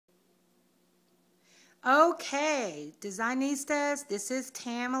Okay, Designistas, this is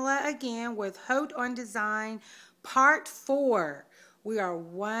Tamala again with Haute on Design Part 4. We are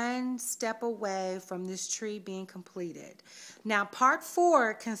one step away from this tree being completed. Now, Part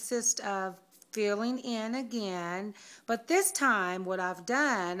 4 consists of filling in again, but this time what I've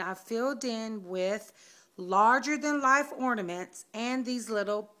done, I've filled in with larger than life ornaments and these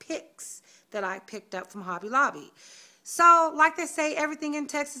little picks that I picked up from Hobby Lobby. So, like they say, everything in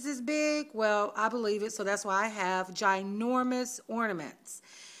Texas is big. Well, I believe it, so that's why I have ginormous ornaments.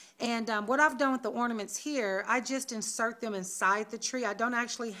 And what I've done with the ornaments here, I just insert them inside the tree. I don't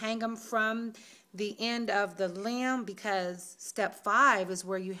actually hang them from the end of the limb because step 5 is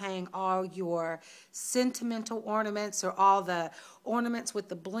where you hang all your sentimental ornaments or all the ornaments with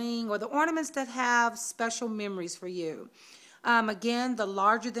the bling or the ornaments that have special memories for you. Again, the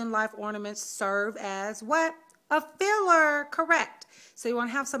larger than life ornaments serve as what? A filler, correct. So you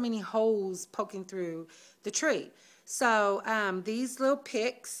won't have so many holes poking through the tree. So these little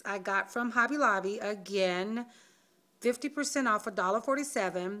picks I got from Hobby Lobby, again, 50% off,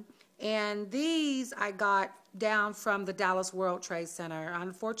 $1.47. And these I got down from the Dallas World Trade Center.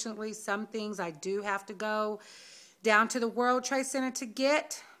 Unfortunately, some things I do have to go down to the World Trade Center to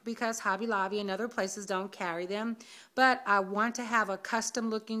get because Hobby Lobby and other places don't carry them. But I want to have a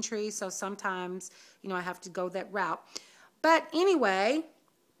custom looking tree, so sometimes, I have to go that route. But anyway,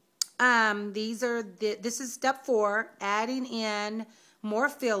 this is step 4, adding in more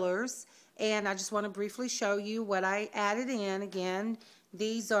fillers. And I just want to briefly show you what I added in. Again,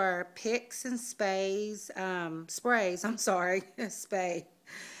 these are picks and sprays, spay.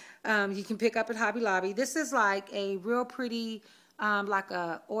 You can pick up at Hobby Lobby. This is like a real pretty, like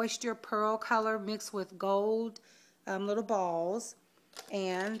a oyster pearl color mixed with gold little balls.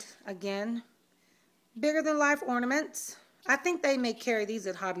 And again, bigger than life ornaments. I think they may carry these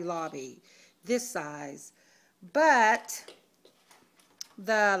at Hobby Lobby, this size. But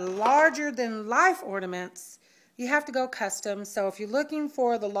the larger than life ornaments, you have to go custom. So if you're looking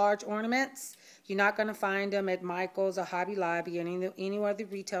for the large ornaments, you're not going to find them at Michael's or Hobby Lobby or any of the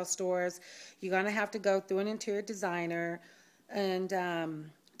retail stores. You're going to have to go through an interior designer and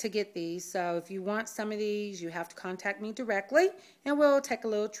to get these. So if you want some of these, you have to contact me directly, and we'll take a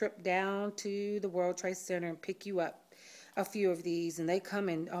little trip down to the World Trade Center and pick you up a few of these. And they come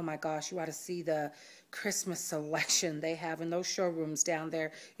in, oh my gosh, you ought to see the Christmas selection they have in those showrooms down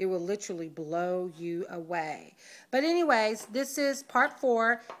there. It will literally blow you away. But anyways, this is part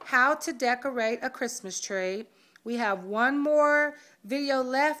 4, how to decorate a Christmas tree. We have one more video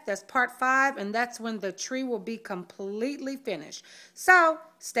left. That's part 5, and that's when the tree will be completely finished. So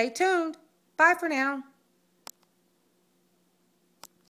stay tuned. Bye for now.